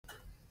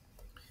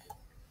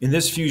In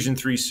this Fusion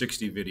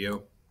 360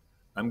 video,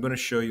 I'm going to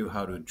show you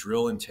how to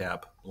drill and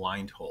tap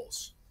blind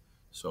holes.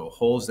 So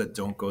holes that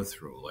don't go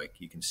through, like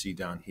you can see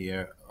down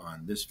here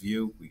on this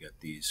view, we got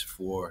these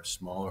 4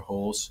 smaller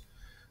holes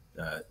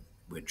that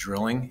we're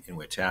drilling and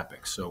we're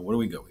tapping. So what do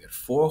we got? We got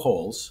 4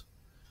 holes.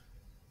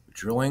 We're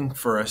drilling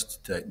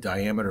first to a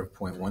diameter of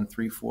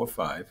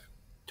 0.1345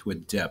 to a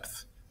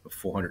depth of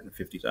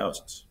 450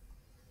 thousandths.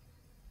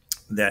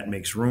 That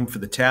makes room for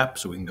the tap,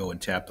 so we can go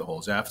and tap the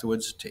holes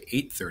afterwards to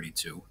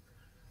 832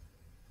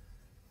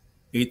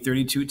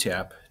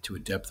 tap to a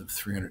depth of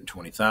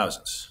 320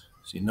 thousandths.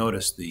 So you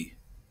notice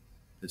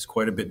there's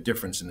quite a bit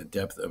difference in the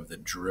depth of the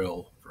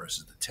drill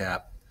versus the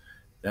tap.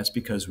 That's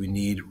because we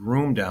need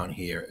room down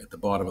here at the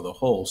bottom of the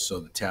hole so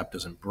the tap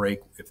doesn't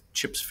break if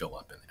chips fill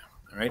up in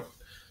there. All right,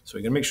 so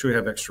you're gonna make sure you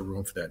have extra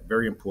room for that.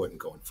 Very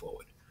important going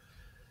forward.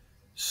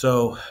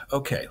 So,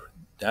 okay,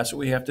 that's what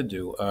we have to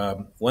do.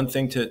 One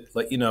thing to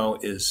let you know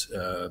is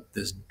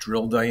this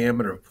drill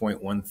diameter of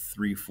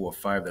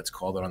 0.1345 that's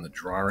called out on the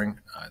drawing.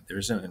 There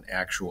isn't an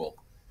actual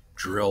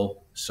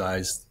drill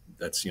size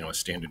that's, a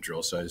standard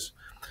drill size.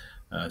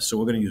 So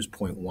we're going to use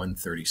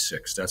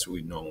 0.136. That's what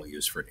we normally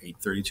use for an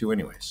 832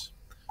 anyways.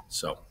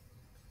 So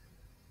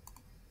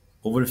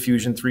over to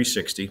Fusion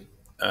 360.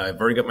 I've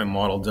already got my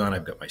model done.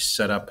 I've got my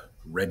setup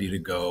ready to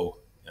go.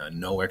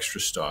 No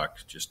extra stock,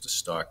 just the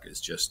stock is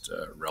just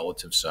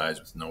relative size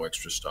with no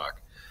extra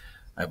stock.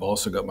 I've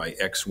also got my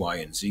X, Y,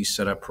 and Z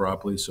set up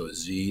properly, so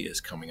Z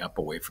is coming up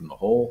away from the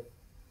hole.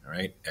 All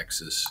right,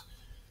 X is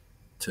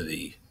to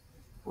the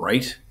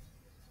right,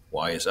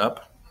 Y is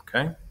up,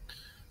 okay?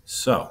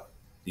 So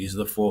these are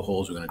the 4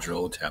 holes we're going to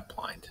drill, tap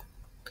blind.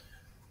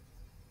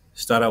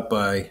 Start out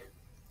by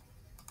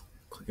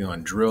clicking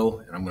on drill,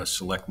 and I'm going to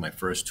select my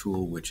first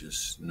tool, which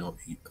is,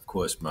 of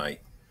course, my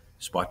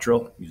spot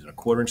drill, using a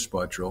 1/4 inch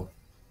spot drill.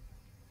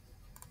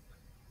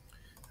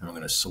 And I'm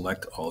going to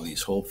select all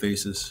these hole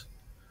faces.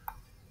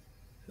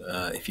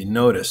 If you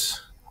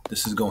notice,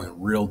 this is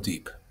going real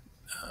deep.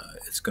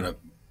 It's going to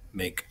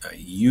make a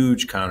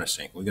huge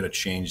countersink. We're going to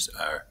change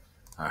our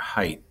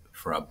height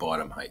for our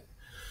bottom height.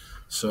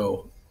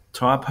 So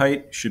top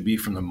height should be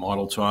from the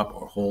model top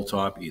or hole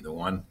top, either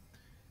one.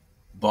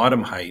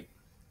 Bottom height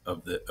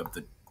of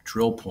the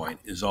drill point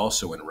is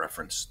also in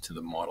reference to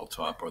the model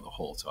top or the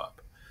hole top.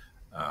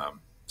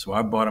 So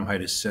our bottom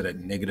height is set at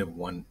negative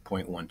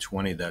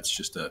 1.120. That's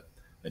just a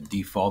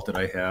default that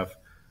I have.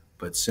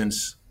 But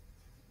since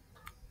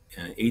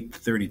an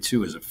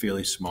 832 is a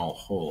fairly small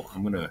hole,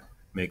 I'm going to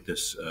make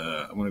this,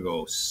 I'm going to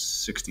go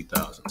 60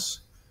 thousandths.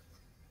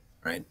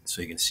 Right?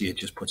 So you can see it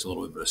just puts a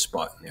little bit of a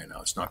spot in there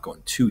now. It's not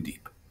going too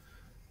deep.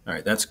 All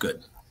right, that's good.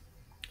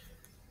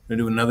 I'm going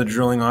to do another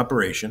drilling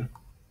operation.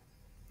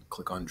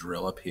 Click on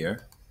drill up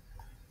here.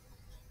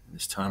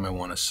 This time I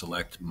want to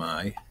select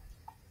my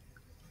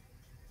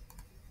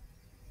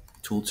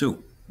tool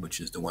 2, which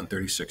is the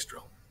 136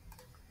 drill.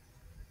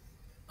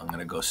 I'm going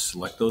to go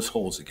select those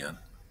holes again.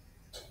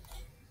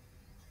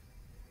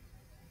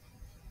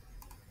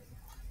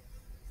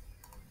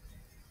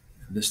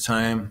 And this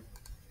time,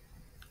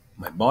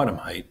 my bottom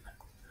height,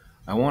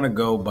 I want to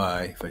go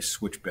by, if I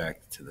switch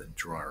back to the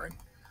drawing,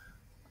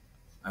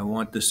 I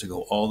want this to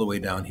go all the way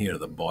down here to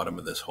the bottom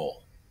of this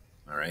hole,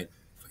 all right,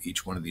 for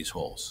each one of these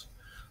holes.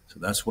 So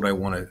that's what I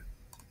want to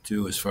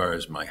do as far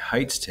as my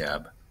heights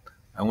tab.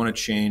 I want to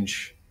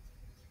change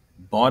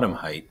bottom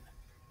height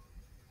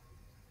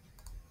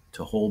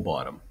to hole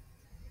bottom,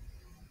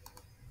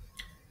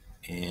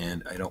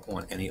 and I don't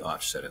want any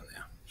offset in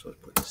there, so let's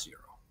put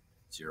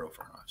 0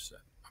 for an offset.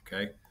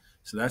 Okay,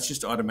 so that's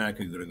just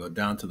automatically going to go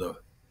down to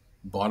the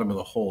bottom of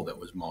the hole that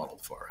was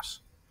modeled for us.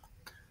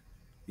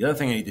 The other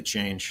thing I need to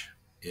change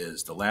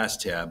is the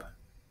last tab,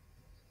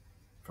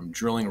 from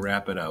drilling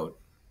rapid out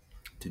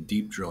to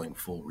deep drilling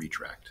full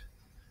retract.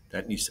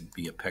 That needs to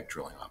be a peck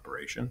drilling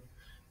operation,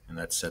 and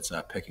that sets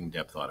our pecking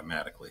depth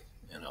automatically.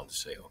 And I'll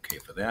just say okay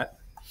for that.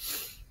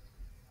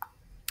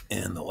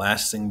 And the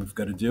last thing we've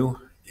got to do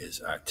is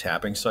our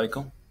tapping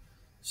cycle.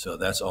 So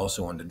that's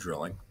also under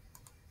drilling.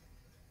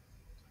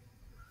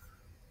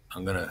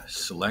 I'm going to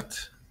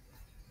select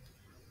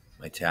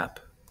my tap.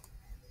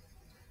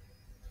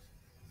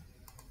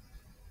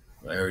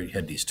 I already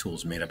had these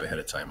tools made up ahead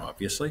of time,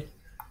 obviously.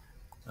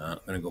 I'm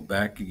going to go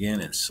back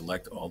again and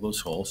select all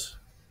those holes.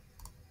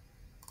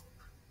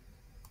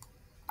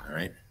 All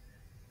right.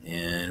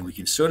 And we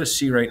can sort of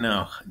see right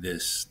now the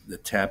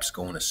tap's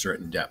going a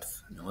certain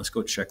depth. Now let's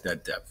go check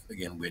that depth.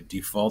 Again, we're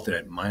defaulted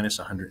at minus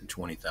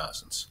 120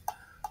 thousandths.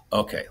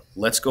 Okay,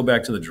 let's go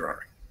back to the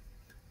drawing.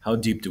 How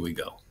deep do we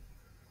go?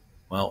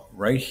 Well,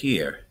 right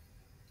here,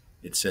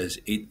 it says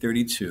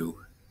 832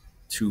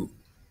 to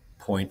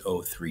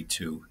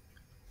 0.032,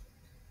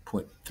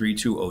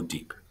 0.320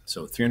 deep.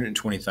 So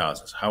 320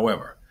 thousandths.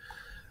 However,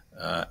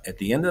 at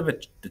the end of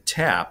the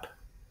tap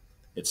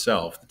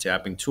itself, the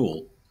tapping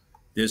tool,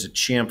 there's a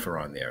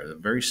chamfer on there, a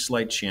very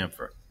slight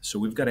chamfer. So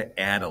we've got to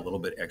add a little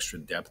bit extra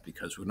depth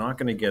because we're not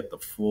going to get the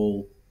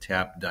full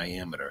tap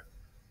diameter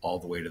all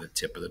the way to the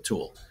tip of the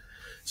tool.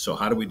 So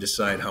how do we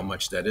decide how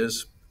much that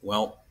is?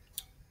 Well,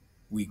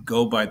 we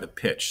go by the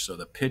pitch. So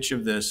the pitch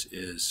of this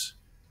is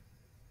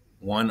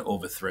 1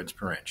 over threads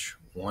per inch.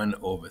 1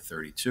 over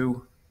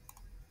 32.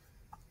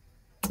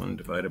 1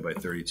 divided by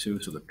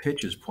 32. So the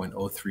pitch is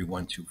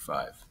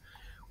 0.03125.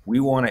 We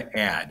want to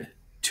add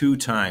 2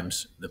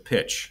 times the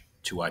pitch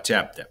to our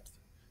tap depth.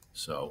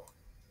 So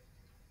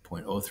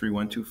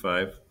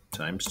 0.03125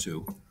 times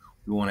 2.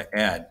 We want to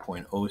add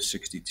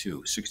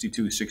 0.062.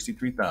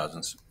 63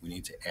 thousandths we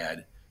need to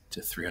add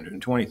to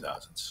 320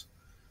 thousandths.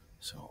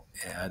 So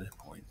add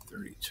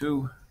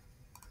 0.32.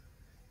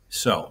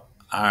 So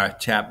our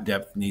tap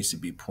depth needs to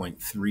be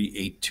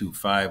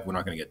 0.3825. We're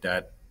not going to get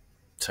that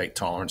tight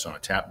tolerance on a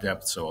tap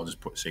depth, so I'll just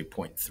say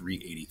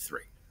 0.383.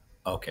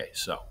 Okay,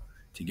 so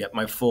to get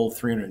my full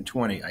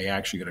 320, I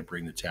actually got to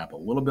bring the tap a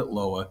little bit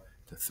lower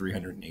to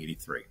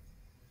 383.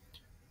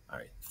 All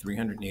right,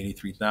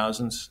 383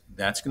 thousandths.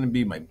 That's going to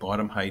be my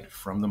bottom height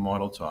from the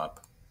model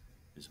top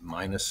is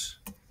minus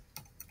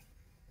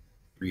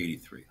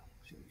 383.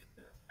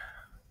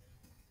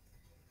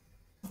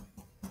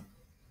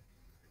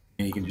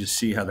 And you can just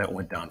see how that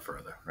went down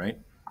further, right?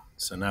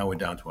 So now we're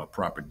down to our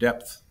proper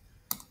depth.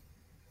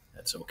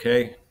 That's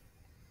okay.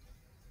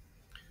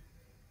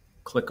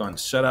 Click on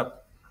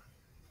Setup,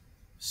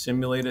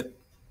 simulate it.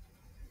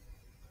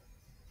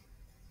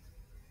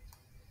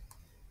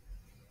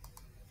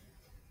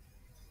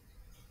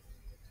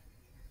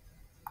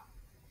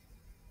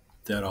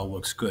 That all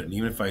looks good. And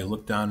even if I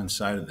look down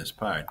inside of this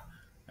part,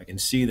 I can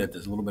see that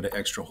there's a little bit of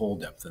extra hole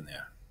depth in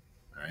there,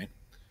 all right,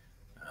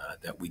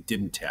 that we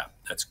didn't tap.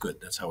 That's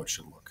good. That's how it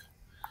should look.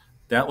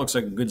 That looks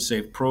like a good,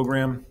 safe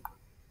program.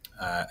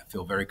 I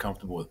feel very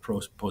comfortable with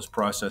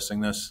post-processing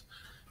this.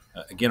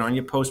 Again, on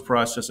your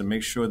post-processor,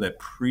 make sure that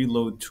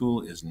preload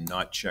tool is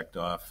not checked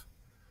off,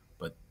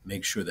 but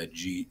make sure that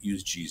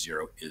use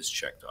G0 is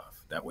checked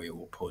off. That way it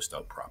will post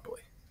out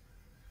properly.